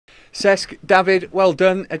Cesc, David, well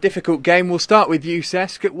done. A difficult game. We'll start with you,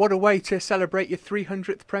 Cesc. What a way to celebrate your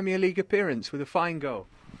 300th Premier League appearance with a fine goal.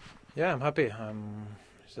 Yeah, I'm happy.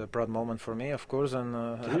 It's a proud moment for me, of course.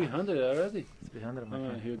 And 300 already?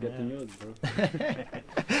 300. You're getting old, bro.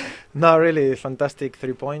 No, really, fantastic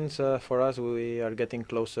 3 points for us. We are getting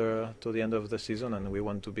closer to the end of the season, and we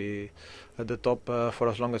want to be at the top for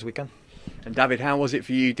as long as we can. And David, how was it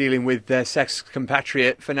for you dealing with Cec's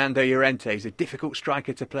compatriot Fernando Llorente? He's a difficult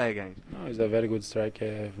striker to play against. No, he's a very good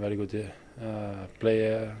striker, very good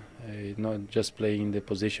player. Not just playing the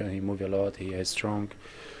position, he moves a lot, he is strong.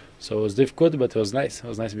 So it was difficult, but it was nice. It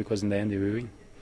was nice because in the end we win.